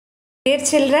Dear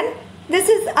children, this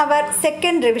is our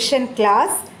second revision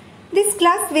class. This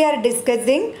class we are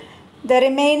discussing the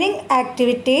remaining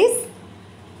activities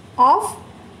of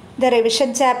the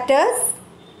revision chapters.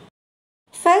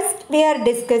 First, we are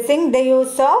discussing the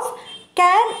use of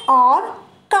can or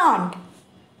can't.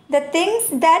 The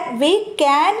things that we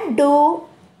can do,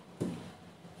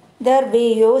 there we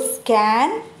use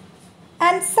can,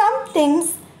 and some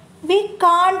things we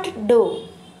can't do,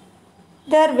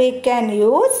 there we can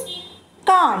use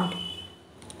can't.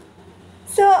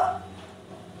 So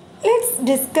let's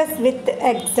discuss with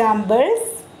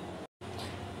examples.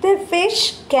 The fish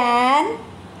can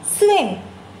swim.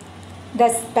 The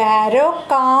sparrow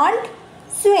can't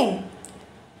swim.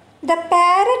 The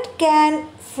parrot can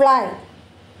fly.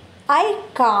 I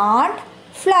can't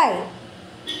fly.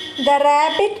 The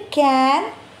rabbit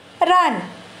can run.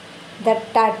 The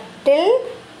turtle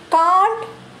can't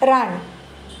run.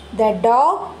 The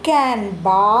dog can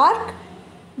bark.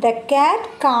 The cat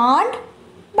can't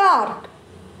bark.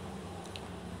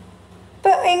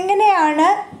 ഇപ്പോൾ എങ്ങനെയാണ്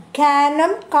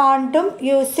ക്യാനും കാണ്ടും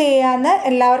use ചെയ്യാമെന്ന്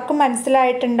എല്ലാവർക്കും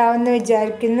മനസ്സിലായിട്ടുണ്ടാവുമെന്ന്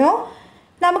വിചാരിക്കുന്നു.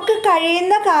 നമുക്ക്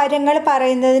കഴിയുന്ന കാര്യങ്ങൾ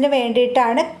പറയുന്നതിന്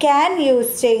വേണ്ടിയിട്ടാണ് ക്യാൻ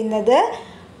യൂസ് ചെയ്യുന്നത്.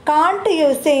 കാണ്ട്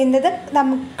യൂസ് ചെയ്യുന്നത്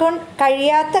നമുക്ക്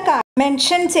കഴിയാത്ത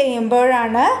മെൻഷൻ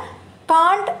ചെയ്യുമ്പോഴാണ്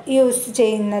കാണ്ട് യൂസ്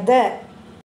ചെയ്യുന്നത്.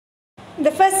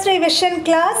 The first revision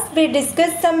class we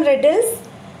discussed some riddles,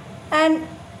 and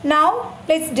now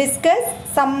let's discuss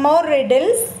some more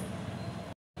riddles.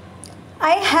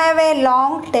 I have a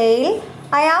long tail.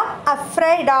 I am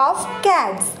afraid of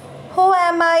cats. Who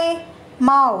am I?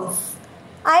 Mouse.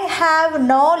 I have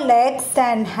no legs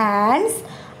and hands.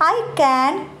 I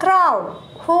can crawl.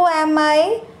 Who am I?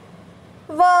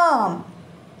 Worm.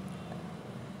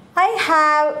 I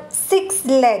have 6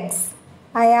 legs.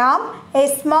 I am a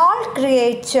small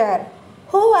creature.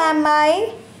 Who am I?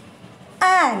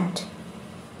 Ant.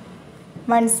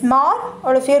 Once more,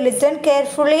 all of you listen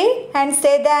carefully and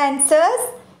say the answers.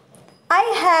 I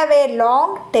have a long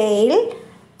tail.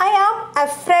 I am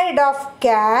afraid of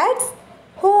cats.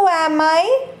 Who am I?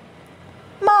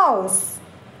 Mouse.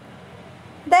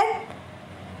 Then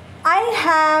I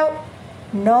have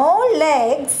no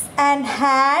legs and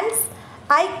hands.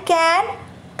 I can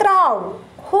crawl.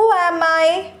 Who am I?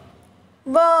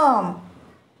 Worm.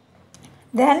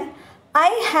 Then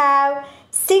I have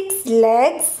 6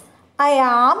 legs. I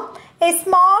am a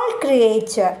small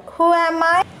creature. Who am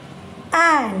I?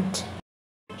 Ant.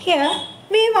 Here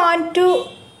we want to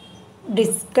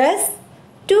discuss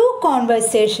 2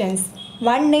 conversations.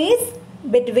 One is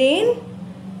between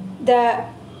the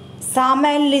Sam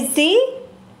and Lizzie,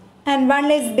 and one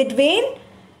is between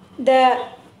the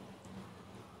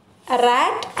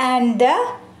rat and the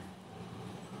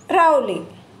Rowley.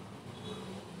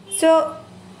 So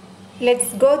let's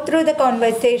go through the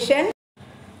conversation.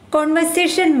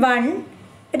 Conversation 1,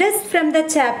 it is from the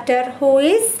chapter Who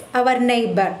is Our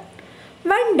Neighbor.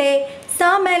 One day,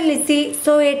 Sam and Lizzie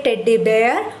saw a teddy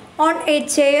bear on a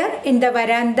chair in the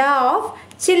veranda of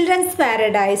Children's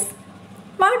Paradise.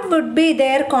 What would be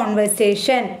their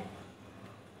conversation?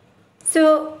 So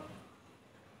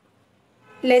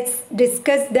let's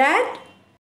discuss that.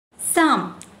 Sam: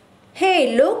 hey,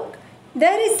 look,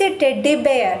 there is a teddy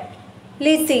bear.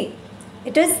 Lizzie: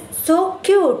 it is so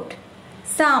cute.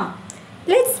 Sam: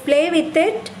 let's play with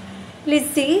it.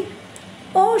 Lizzie: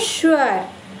 oh, sure.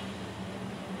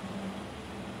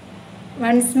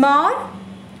 Once more.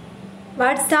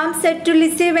 What Sam said to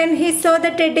Lizzie when he saw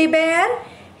the teddy bear?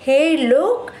 Hey,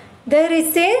 look, there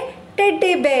is a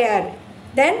teddy bear.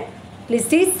 Then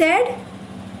Lizzie said,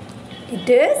 it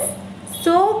is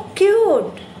so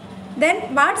cute. Then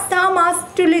what Sam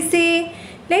asked to Lizzie?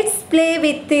 Let's play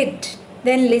with it.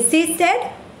 Then Lizzie said,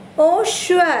 oh,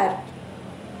 sure.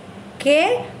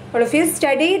 Okay, all of you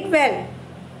study it well.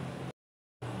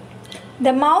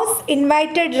 The mouse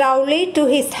invited Rowley to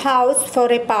his house for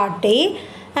a party,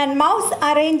 and Mouse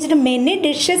arranged many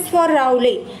dishes for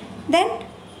Rowley. Then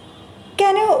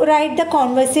can you write the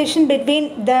conversation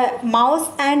between the mouse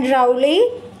and Rowley?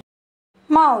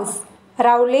 Mouse: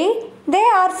 Rowley, they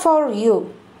are for you.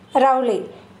 Rowley: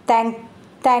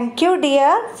 thank you,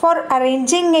 dear, for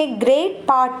arranging a great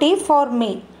party for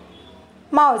me.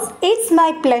 Mouse: it's my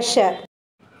pleasure.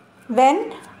 When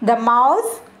the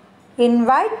mouse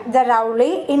invite the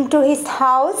Rowley into his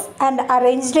house and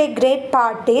arranged a great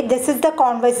party, this is the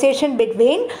conversation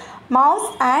between Mouse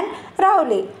and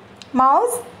Rowley.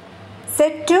 Mouse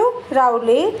said to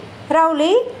Rowley,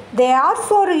 Rowley, they are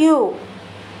for you.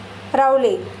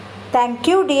 Rowley: thank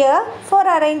you, dear, for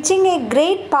arranging a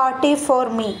great party for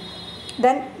me.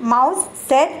 Then Mouse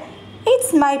said,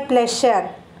 it's my pleasure.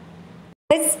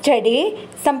 Let's study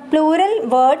some plural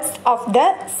words of the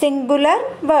singular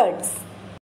words.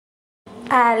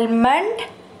 Almond,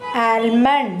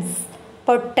 almonds.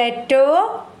 Potato,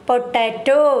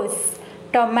 potatoes.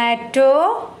 Tomato,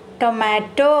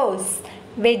 tomatoes.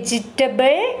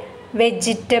 Vegetable,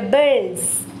 vegetables.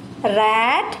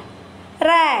 Rat,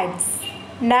 rats.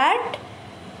 Nut,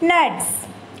 nuts.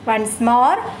 Once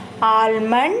more.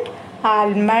 Almond,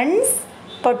 almonds.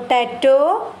 Potato,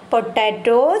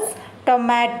 potatoes.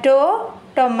 Tomato,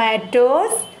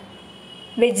 tomatoes.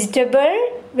 Vegetable,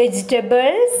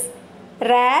 vegetables.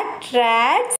 Rat,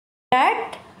 rats.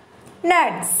 Nut,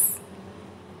 nuts.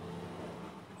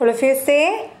 All of you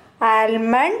say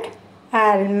almond,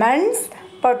 almonds.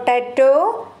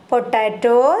 Potato,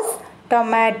 potatoes.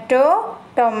 Tomato,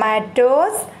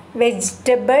 tomatoes.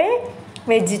 Vegetable,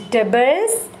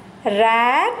 vegetables.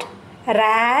 Rat,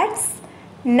 rats.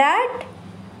 Nut,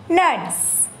 nuts.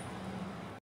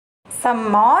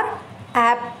 Some more.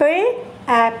 Apple,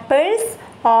 apples.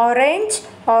 Orange,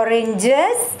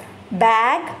 oranges.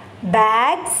 Bag,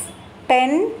 bags.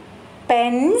 Pen,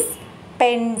 pens.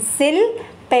 Pencil,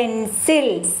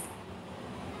 pencils.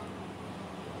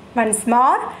 Once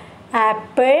more.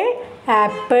 Apple,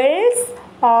 apples.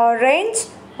 Orange,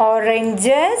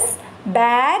 oranges.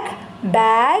 Bag,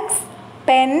 bags.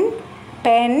 Pen,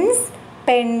 pens.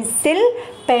 Pencil,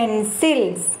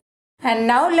 pencils. And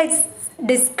now let's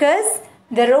discuss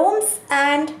the rooms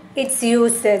and its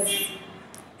uses.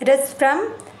 It is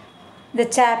from the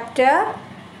chapter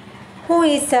Who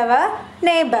is Our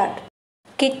Neighbor?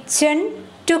 Kitchen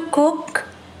to cook,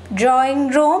 drawing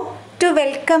room to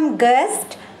welcome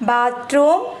guests,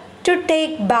 bathroom to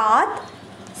take bath,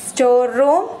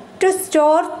 storeroom to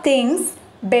store things,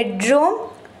 bedroom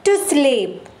to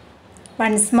sleep.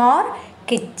 Once more.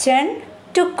 Kitchen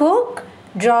to cook,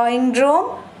 drawing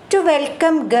room to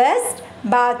welcome guests,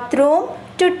 bathroom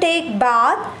to take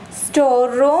bath,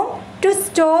 storeroom to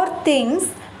store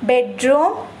things,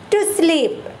 bedroom to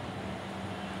sleep.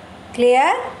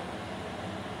 Clear?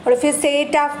 All of you say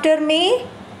it after me.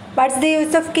 What's the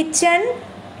use of kitchen?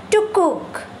 To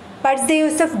cook. What's the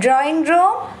use of drawing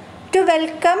room? To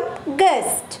welcome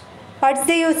guests. What's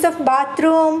the use of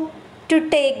bathroom? To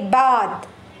take bath.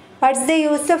 What's the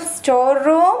use of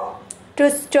storeroom? To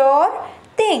store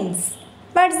things.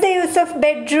 What's the use of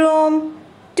bedroom?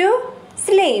 To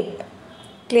sleep.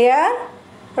 Clear?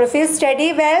 All of you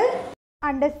study well.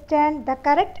 Understand the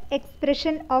correct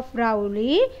expression of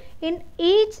Rowley in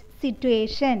each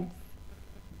situation.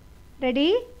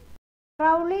 Ready?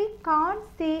 Rowley can't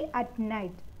see at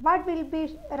night. What will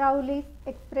be Rowley's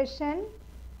expression?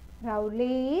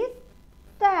 Rowley is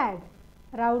sad.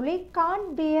 Rowley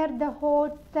can't bear the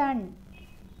hot sun.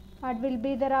 What will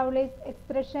be the Rowley's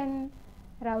expression?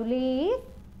 Rowley is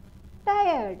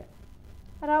tired.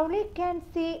 Rowley can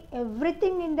see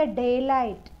everything in the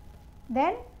daylight.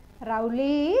 Then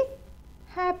Rowley is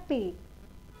happy.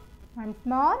 Once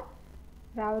more.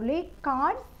 Rowley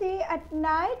can't see at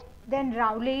night. Then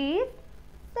Rowley is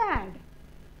sad.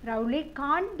 Rowley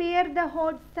can't bear the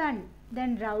hot sun.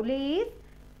 Then Rowley is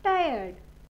tired.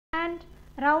 And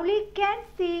Rowley can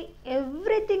see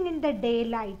everything in the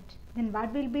daylight. Then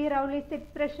what will be Rowley's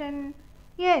expression?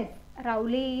 Yes,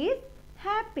 Rowley is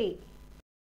happy.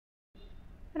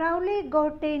 Rowley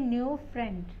got a new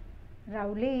friend.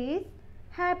 Rowley is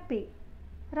happy.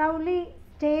 Rowley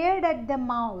stared at the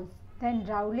mouse. Then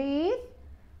Rowley is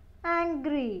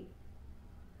angry.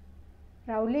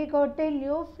 Rowley got a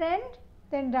new friend.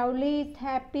 Then Rowley is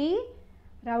happy.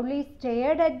 Rowley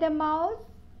stared at the mouse.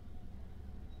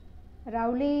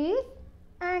 Rowley is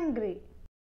angry.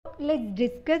 Let's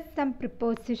discuss some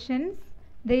prepositions.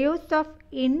 The use of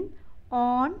in,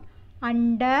 on,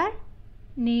 under,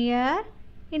 near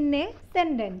in a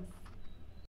sentence.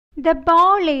 The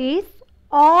ball is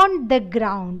on the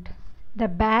ground. The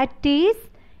bat is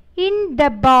in the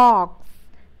box.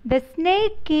 The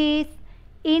snake is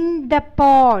in the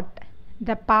pot.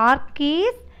 The park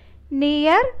is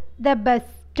near the bus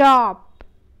stop.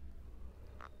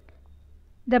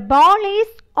 The ball is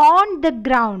on the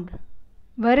ground.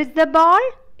 Where is the ball?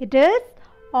 It is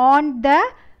on the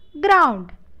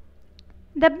ground.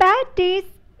 The bat is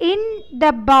in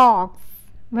the box.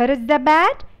 Where is the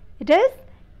bat? It is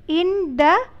in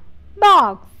the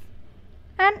box.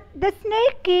 And the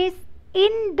snake is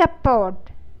in the pot.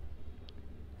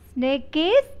 Snake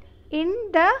is in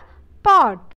the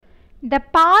pot. The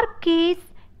park is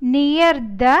near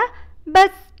the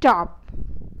bus stop.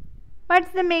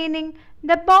 What's the meaning?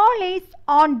 The ball is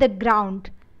on the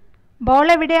ground. Ball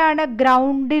എവിടെയാണ്?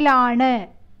 ഗ്രൗണ്ടിലാണ്.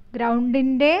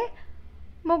 ഗ്രൗണ്ടിൻ്റെ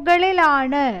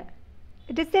മുകളിലാണ്.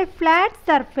 It is a flat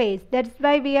surface. That's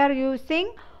why we are using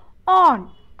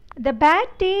on. The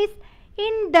bat is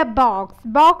in the box.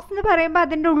 Box എന്ന് പറയുമ്പോൾ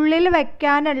അതിൻ്റെ ഉള്ളിൽ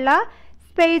വെക്കാനുള്ള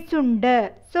space ഉണ്ട്.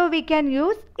 So we can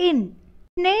use in.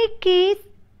 Snake is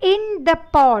in the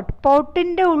pot.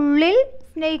 പോട്ടിൻ്റെ ഉള്ളിൽ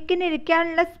സ്നേക്കിന്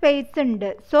ഇരിക്കാനുള്ള സ്പേസ് ഉണ്ട്.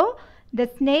 So the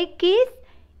snake is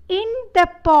in the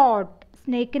pot.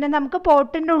 സ്നേക്കിനെ നമുക്ക്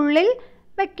പോട്ടിൻ്റെ ഉള്ളിൽ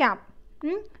വെക്കാം.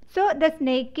 So the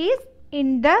snake is in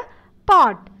the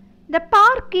pot. The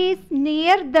park is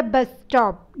near the bus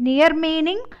stop. Near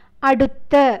meaning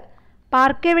അടുത്ത്.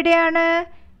 Park എവിടെയാണ്?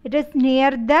 It is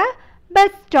near the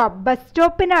bus stop. Bus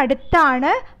സ്റ്റോപ്പിന്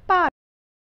അടുത്താണ് park.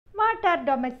 What are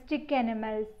domestic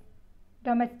animals?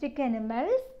 Domestic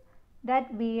animals that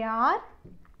we are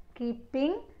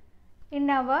keeping in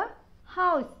our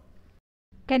house.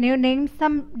 Can you name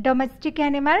some domestic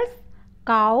animals?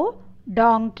 Cow,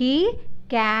 donkey,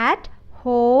 cat,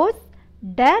 horse,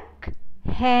 duck,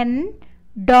 hen,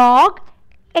 dog,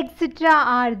 etc.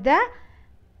 are the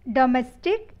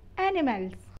domestic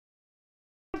animals.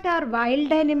 What are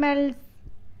wild animals?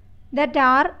 That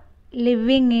are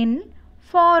living in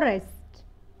forest.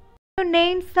 You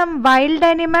name some wild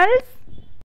animals?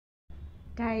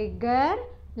 Tiger,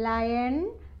 lion,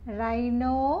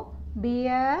 rhino,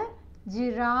 bear,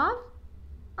 giraffe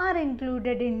are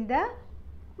included in the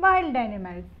wild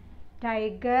animals.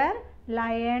 Tiger,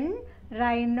 lion,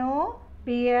 rhino,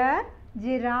 bear,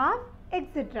 giraffe,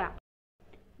 etc.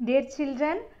 Dear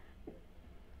children,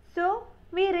 so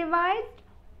we revised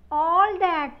all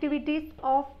the activities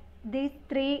of these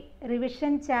 3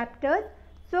 revision chapters.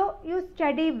 So you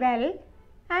study well,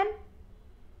 and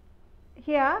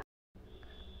here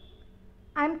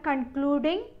I am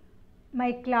concluding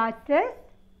my classes.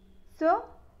 So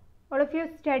all of you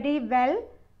study well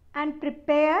and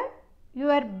prepare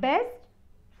your best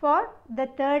for the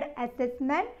 3rd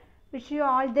assessment. Wish you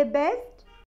all the best.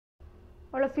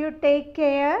 All of you take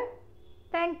care.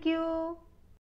 Thank you.